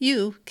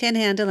You Can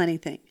Handle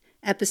Anything,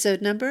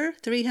 episode number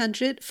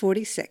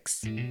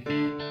 346.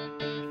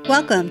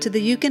 Welcome to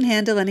the You Can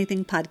Handle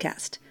Anything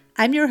podcast.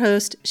 I'm your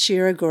host,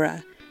 Shira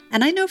Gura,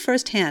 and I know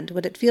firsthand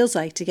what it feels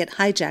like to get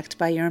hijacked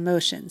by your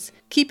emotions,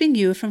 keeping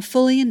you from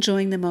fully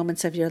enjoying the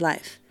moments of your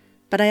life.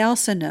 But I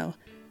also know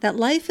that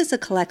life is a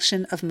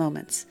collection of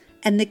moments,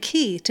 and the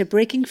key to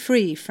breaking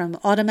free from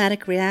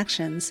automatic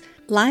reactions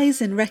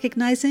lies in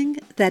recognizing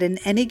that in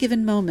any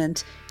given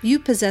moment, you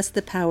possess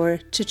the power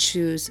to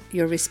choose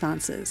your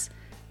responses.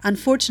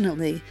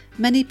 Unfortunately,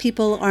 many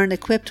people aren't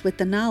equipped with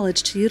the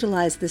knowledge to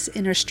utilize this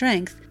inner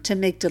strength to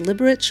make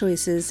deliberate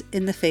choices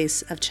in the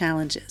face of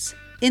challenges.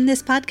 In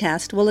this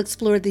podcast, we'll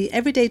explore the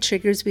everyday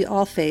triggers we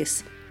all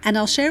face, and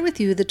I'll share with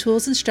you the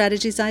tools and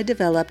strategies I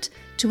developed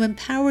to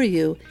empower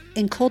you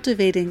in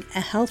cultivating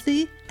a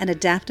healthy and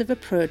adaptive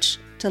approach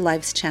to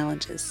life's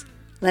challenges.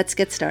 Let's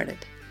get started.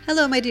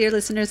 Hello, my dear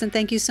listeners, and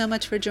thank you so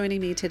much for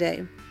joining me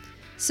today.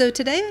 So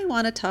today I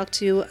want to talk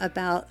to you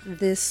about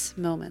this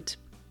moment.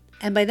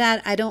 And by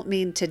that, I don't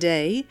mean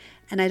today,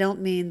 and I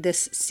don't mean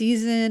this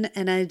season,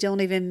 and I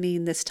don't even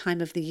mean this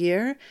time of the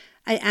year.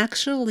 I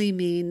actually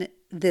mean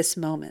this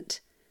moment.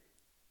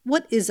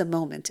 What is a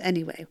moment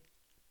anyway?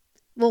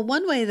 Well,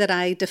 one way that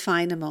I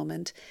define a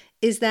moment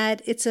is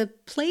that it's a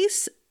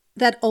place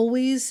that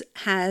always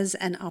has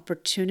an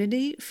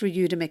opportunity for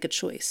you to make a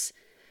choice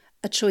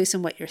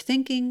in what you're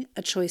thinking,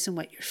 a choice in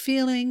what you're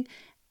feeling,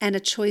 and a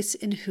choice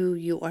in who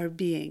you are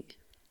being.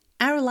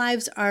 Our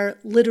lives are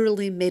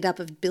literally made up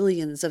of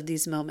billions of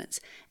these moments,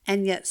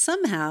 and yet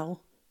somehow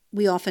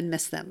we often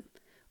miss them.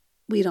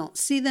 We don't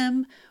see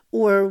them,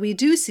 or we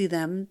do see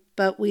them,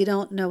 but we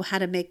don't know how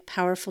to make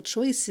powerful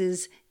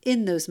choices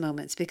in those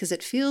moments because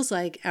it feels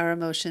like our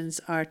emotions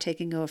are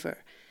taking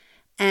over.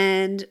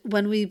 And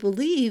when we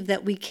believe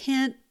that we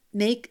can't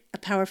make a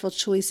powerful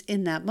choice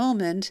in that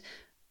moment,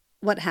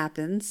 what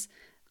happens?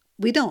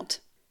 We don't.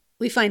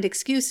 We find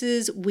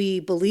excuses. We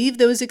believe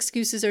those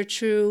excuses are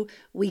true.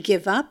 We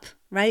give up,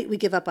 right? We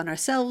give up on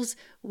ourselves.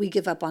 We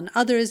give up on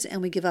others,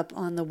 and we give up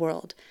on the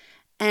world.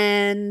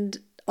 And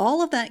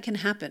all of that can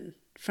happen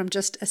from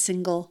just a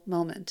single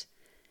moment.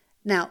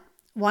 Now,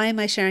 why am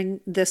I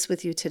sharing this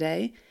with you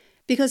today?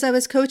 Because I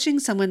was coaching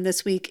someone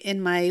this week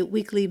in my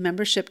weekly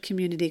membership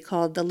community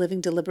called the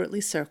Living Deliberately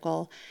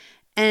Circle,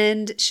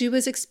 and she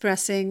was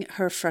expressing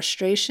her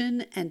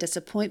frustration and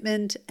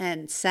disappointment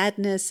and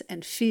sadness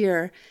and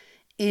fear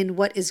in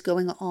what is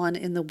going on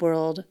in the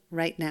world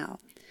right now,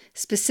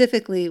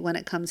 specifically when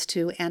it comes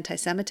to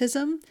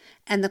anti-Semitism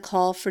and the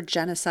call for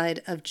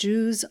genocide of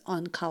Jews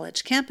on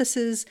college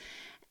campuses,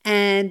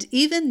 and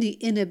even the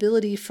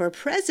inability for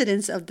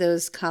presidents of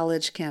those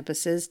college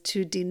campuses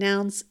to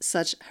denounce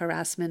such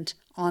harassment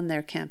on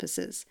their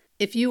campuses.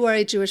 If you are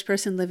a Jewish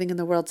person living in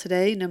the world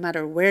today, no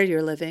matter where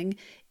you're living,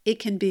 it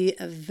can be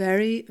a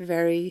very,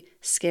 very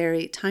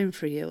scary time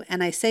for you.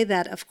 And I say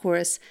that, of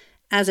course,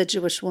 as a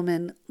Jewish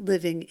woman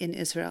living in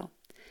Israel.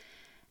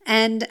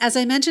 And as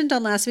I mentioned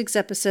on last week's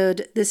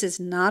episode, this is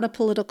not a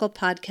political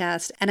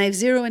podcast, and I have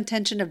zero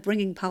intention of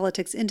bringing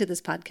politics into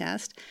this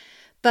podcast,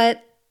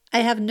 but I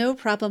have no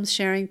problems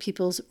sharing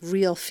people's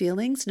real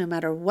feelings, no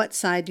matter what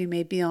side you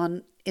may be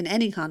on in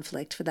any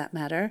conflict for that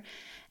matter,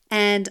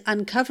 and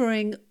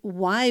uncovering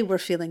why we're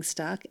feeling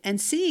stuck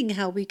and seeing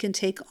how we can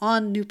take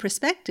on new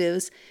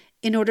perspectives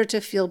in order to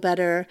feel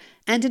better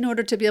and in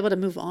order to be able to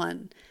move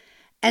on.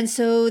 And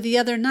so the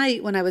other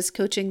night when I was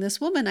coaching this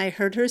woman, I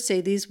heard her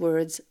say these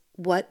words,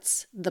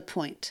 "What's the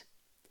point?"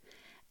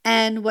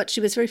 And what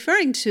she was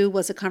referring to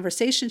was a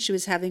conversation she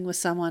was having with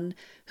someone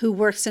who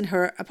works in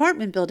her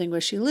apartment building where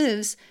she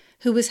lives,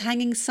 who was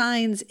hanging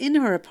signs in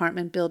her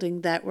apartment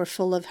building that were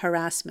full of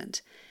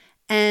harassment.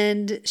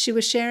 And she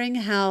was sharing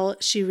how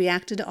she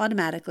reacted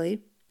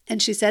automatically,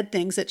 and she said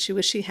things that she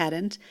wished she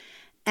hadn't,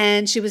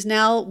 and she was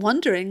now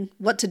wondering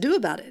what to do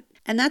about it.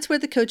 And that's where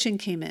the coaching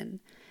came in.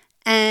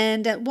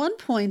 And at one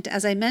point,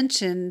 as I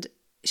mentioned,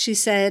 she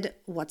said,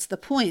 "What's the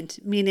point?"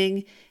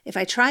 Meaning, if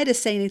I try to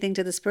say anything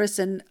to this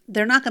person,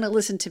 they're not going to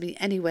listen to me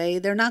anyway.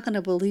 They're not going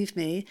to believe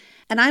me.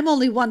 And I'm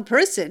only one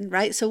person,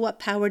 right? So what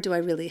power do I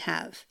really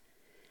have?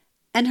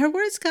 And her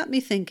words got me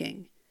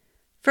thinking.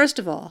 First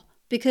of all,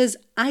 because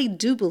I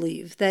do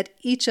believe that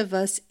each of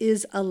us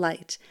is a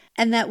light,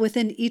 and that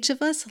within each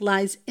of us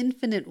lies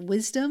infinite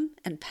wisdom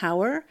and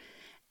power.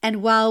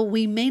 And while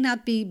we may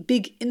not be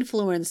big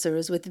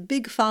influencers with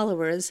big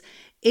followers,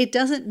 it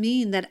doesn't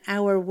mean that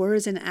our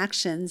words and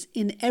actions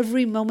in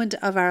every moment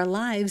of our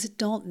lives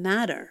don't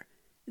matter.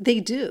 They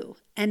do,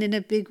 and in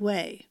a big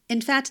way. In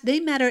fact, they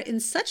matter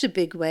in such a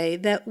big way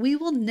that we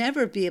will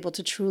never be able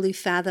to truly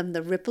fathom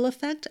the ripple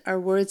effect our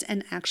words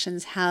and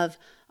actions have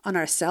on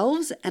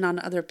ourselves and on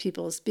other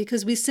people's,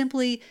 because we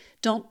simply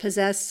don't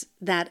possess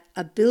that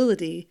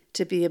ability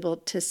to be able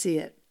to see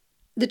it.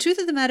 The truth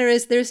of the matter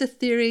is there's a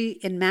theory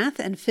in math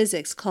and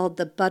physics called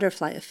the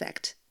butterfly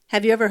effect.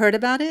 Have you ever heard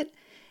about it?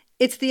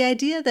 It's the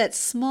idea that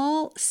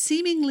small,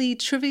 seemingly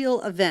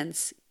trivial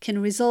events can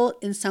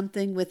result in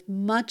something with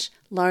much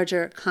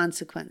larger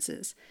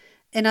consequences.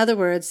 In other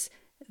words,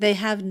 they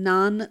have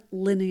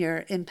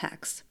non-linear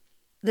impacts.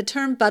 The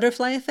term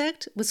butterfly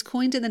effect was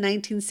coined in the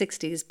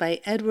 1960s by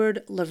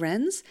Edward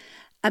Lorenz,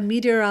 a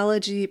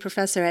meteorology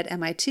professor at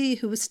MIT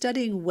who was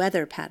studying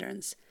weather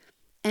patterns.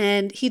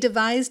 And he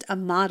devised a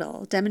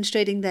model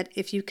demonstrating that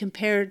if you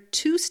compare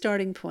two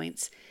starting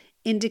points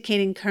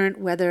indicating current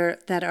weather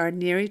that are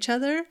near each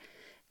other,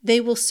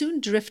 they will soon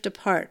drift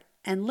apart.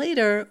 And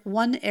later,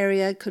 one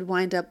area could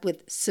wind up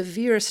with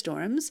severe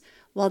storms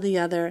while the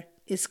other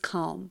is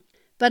calm.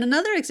 But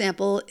another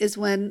example is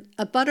when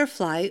a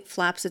butterfly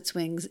flaps its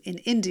wings in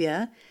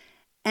India,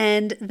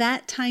 and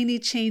that tiny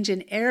change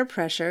in air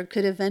pressure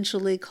could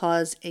eventually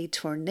cause a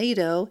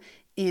tornado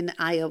in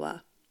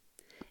Iowa.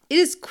 It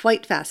is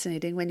quite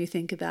fascinating when you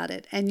think about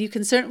it, and you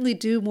can certainly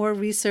do more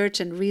research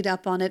and read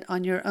up on it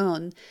on your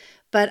own.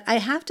 But I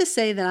have to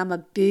say that I'm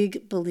a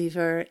big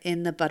believer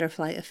in the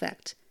butterfly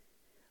effect.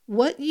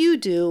 What you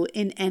do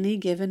in any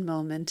given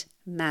moment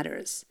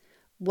matters.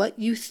 What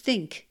you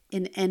think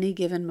in any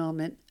given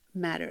moment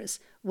matters.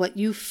 What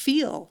you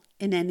feel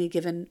in any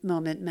given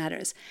moment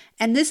matters.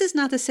 And this is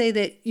not to say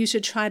that you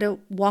should try to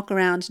walk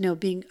around,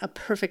 being a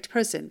perfect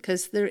person,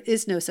 because there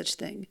is no such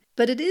thing.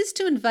 But it is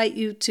to invite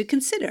you to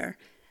consider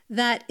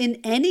that in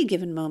any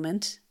given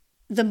moment,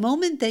 the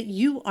moment that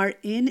you are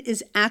in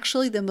is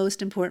actually the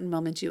most important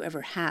moment you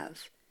ever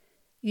have.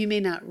 You may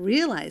not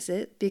realize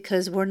it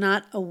because we're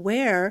not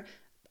aware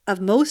of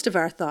most of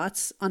our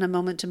thoughts on a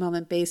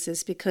moment-to-moment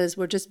basis because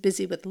we're just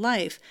busy with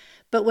life.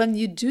 But when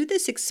you do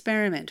this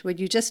experiment where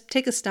you just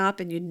take a stop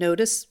and you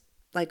notice,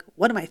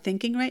 what am I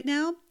thinking right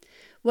now?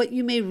 What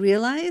you may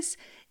realize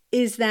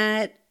is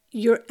that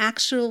you're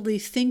actually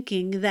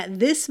thinking that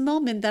this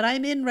moment that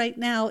I'm in right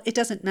now, it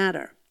doesn't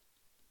matter.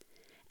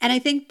 And I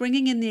think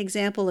bringing in the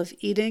example of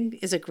eating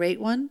is a great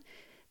one,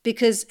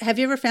 because have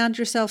you ever found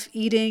yourself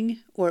eating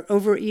or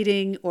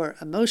overeating or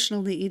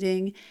emotionally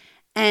eating,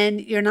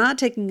 and you're not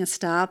taking a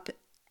stop,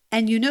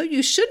 and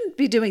you shouldn't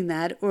be doing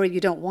that, or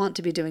you don't want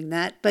to be doing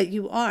that, but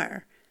you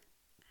are?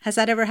 Has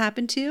that ever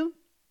happened to you?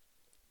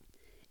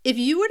 If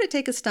you were to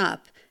take a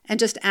stop and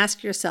just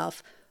ask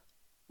yourself,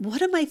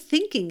 what am I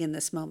thinking in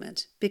this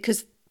moment?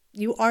 Because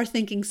you are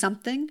thinking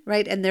something,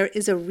 right? And there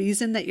is a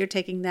reason that you're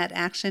taking that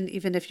action,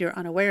 even if you're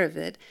unaware of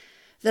it.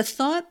 The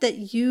thought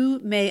that you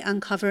may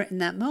uncover in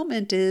that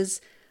moment is,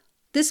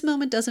 this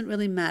moment doesn't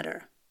really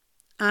matter.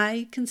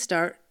 I can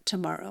start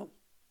tomorrow.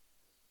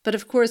 But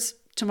of course,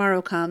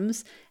 tomorrow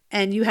comes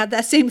and you have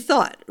that same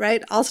thought,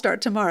 right? I'll start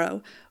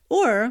tomorrow.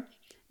 Or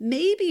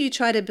maybe you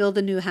try to build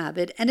a new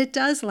habit and it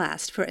does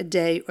last for a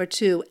day or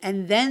two,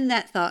 and then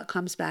that thought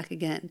comes back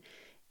again.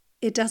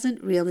 It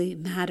doesn't really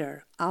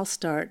matter. I'll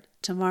start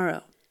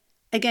tomorrow.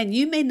 Again,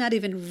 you may not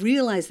even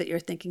realize that you're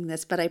thinking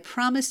this, but I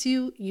promise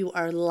you, you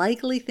are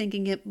likely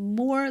thinking it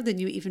more than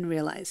you even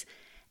realize.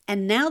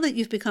 And now that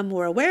you've become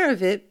more aware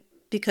of it,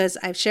 because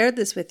I've shared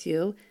this with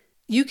you,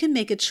 you can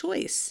make a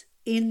choice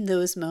in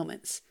those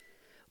moments.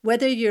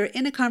 Whether you're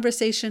in a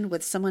conversation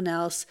with someone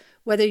else,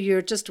 whether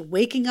you're just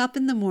waking up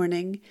in the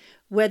morning,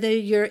 whether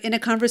you're in a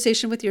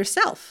conversation with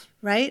yourself,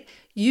 right?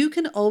 You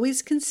can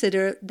always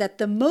consider that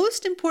the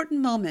most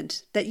important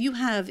moment that you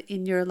have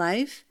in your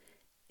life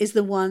is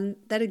the one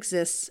that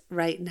exists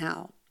right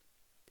now.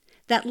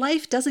 That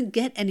life doesn't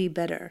get any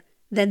better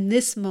than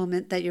this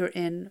moment that you're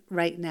in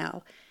right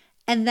now.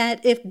 And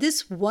that if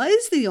this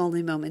was the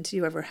only moment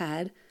you ever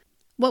had,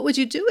 what would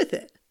you do with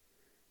it?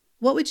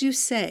 What would you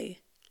say?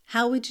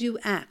 How would you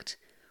act?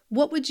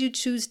 What would you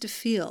choose to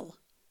feel?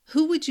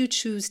 Who would you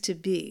choose to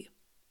be?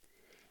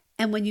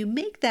 And when you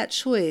make that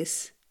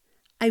choice,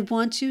 I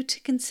want you to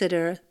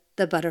consider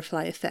the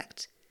butterfly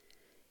effect.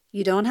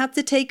 You don't have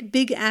to take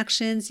big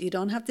actions. You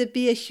don't have to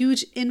be a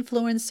huge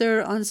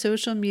influencer on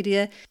social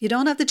media. You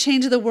don't have to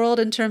change the world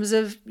in terms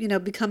of,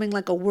 becoming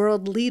like a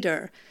world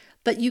leader.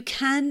 But you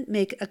can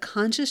make a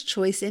conscious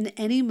choice in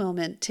any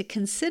moment to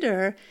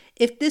consider,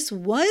 if this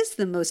was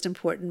the most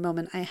important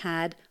moment I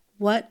had,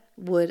 what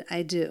would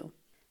I do?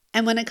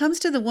 And when it comes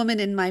to the woman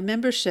in my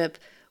membership,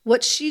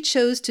 what she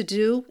chose to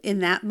do in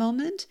that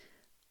moment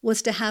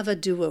was to have a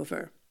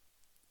do-over.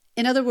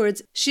 In other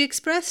words, she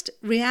expressed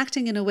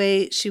reacting in a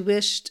way she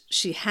wished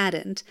she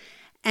hadn't,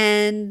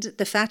 and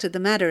the fact of the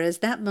matter is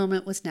that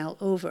moment was now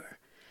over.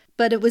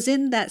 But it was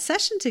in that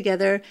session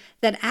together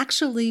that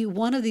actually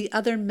one of the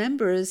other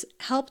members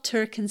helped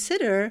her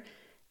consider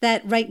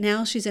that right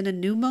now she's in a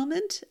new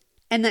moment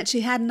and that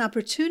she had an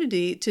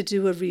opportunity to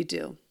do a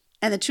redo.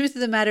 And the truth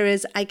of the matter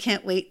is, I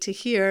can't wait to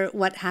hear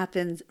what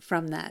happens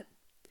from that.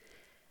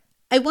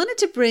 I wanted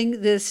to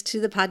bring this to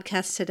the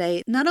podcast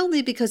today, not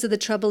only because of the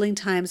troubling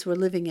times we're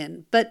living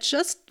in, but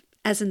just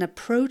as an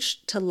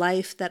approach to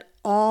life that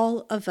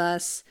all of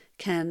us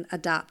can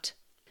adopt,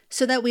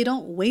 so that we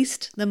don't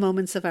waste the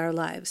moments of our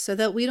lives, so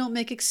that we don't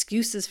make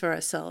excuses for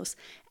ourselves,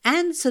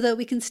 and so that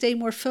we can stay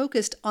more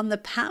focused on the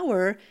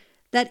power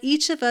that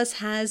each of us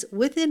has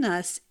within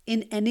us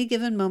in any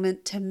given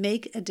moment to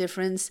make a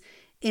difference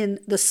in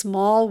the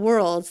small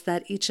worlds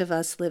that each of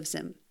us lives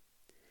in.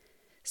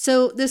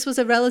 So this was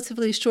a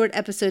relatively short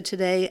episode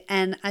today,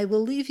 and I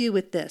will leave you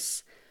with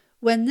this.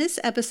 When this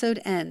episode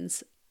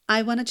ends,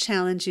 I want to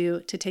challenge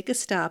you to take a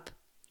stop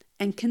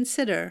and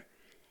consider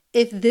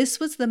If this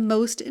was the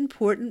most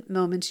important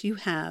moment you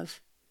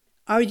have,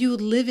 are you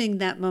living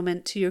that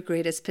moment to your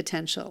greatest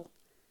potential?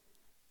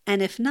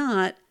 And if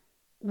not,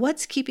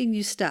 what's keeping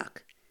you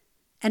stuck?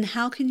 And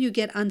how can you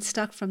get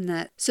unstuck from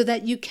that so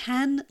that you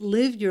can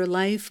live your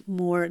life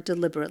more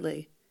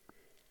deliberately?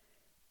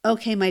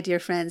 Okay, my dear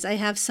friends, I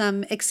have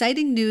some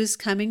exciting news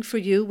coming for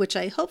you, which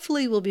I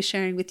hopefully will be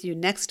sharing with you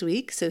next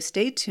week, so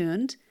stay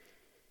tuned.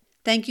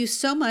 Thank you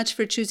so much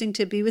for choosing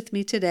to be with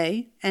me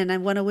today, and I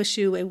want to wish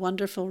you a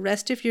wonderful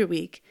rest of your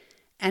week.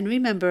 And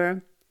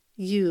remember,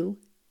 you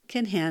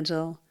can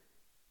handle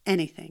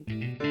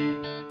anything.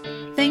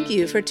 Thank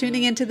you for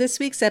tuning into this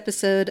week's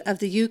episode of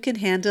the You Can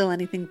Handle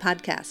Anything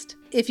podcast.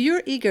 If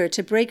you're eager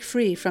to break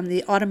free from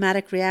the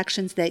automatic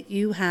reactions that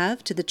you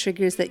have to the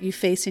triggers that you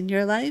face in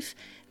your life,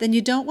 then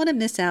you don't want to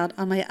miss out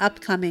on my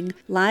upcoming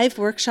live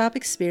workshop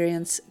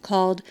experience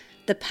called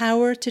The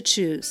Power to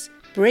Choose.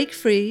 Break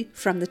free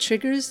from the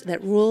triggers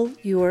that rule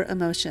your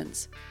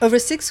emotions. Over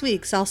 6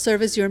 weeks, I'll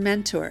serve as your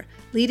mentor,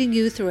 leading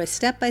you through a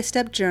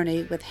step-by-step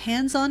journey with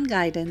hands-on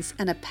guidance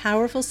and a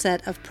powerful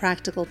set of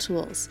practical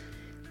tools.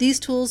 These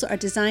tools are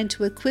designed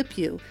to equip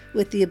you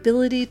with the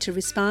ability to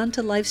respond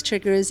to life's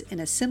triggers in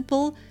a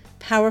simple,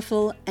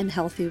 powerful, and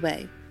healthy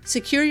way.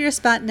 Secure your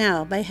spot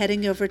now by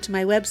heading over to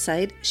my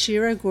website,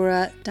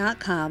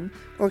 shiragura.com,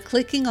 or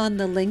clicking on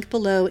the link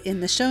below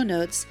in the show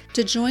notes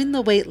to join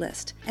the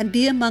waitlist and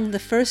be among the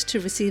first to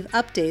receive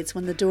updates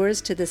when the doors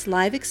to this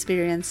live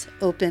experience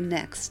open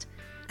next.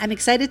 I'm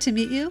excited to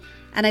meet you,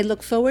 and I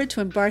look forward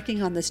to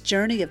embarking on this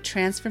journey of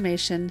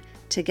transformation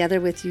together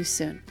with you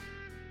soon.